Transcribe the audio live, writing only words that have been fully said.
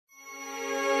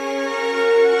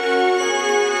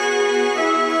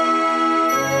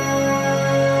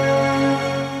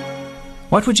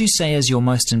What would you say is your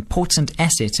most important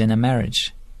asset in a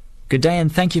marriage? Good day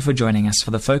and thank you for joining us for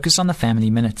the Focus on the Family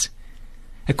Minute.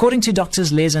 According to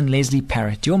Drs. Les and Leslie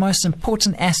Parrott, your most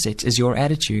important asset is your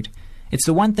attitude. It's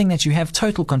the one thing that you have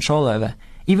total control over,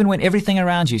 even when everything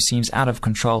around you seems out of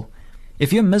control.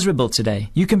 If you're miserable today,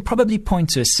 you can probably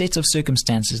point to a set of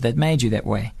circumstances that made you that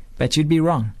way, but you'd be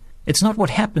wrong. It's not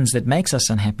what happens that makes us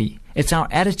unhappy, it's our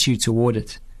attitude toward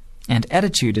it. And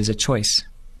attitude is a choice.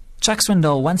 Chuck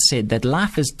Swindoll once said that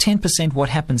life is 10% what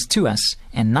happens to us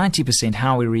and 90%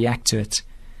 how we react to it.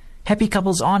 Happy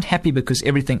couples aren't happy because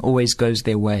everything always goes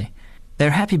their way.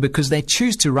 They're happy because they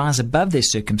choose to rise above their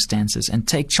circumstances and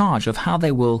take charge of how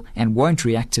they will and won't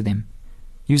react to them.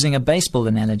 Using a baseball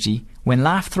analogy, when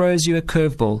life throws you a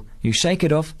curveball, you shake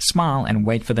it off, smile, and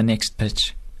wait for the next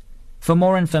pitch. For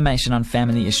more information on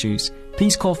family issues,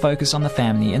 please call Focus on the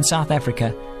Family in South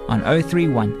Africa on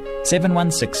 031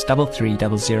 716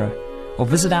 3300 or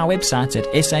visit our website at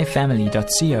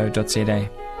safamily.co.za.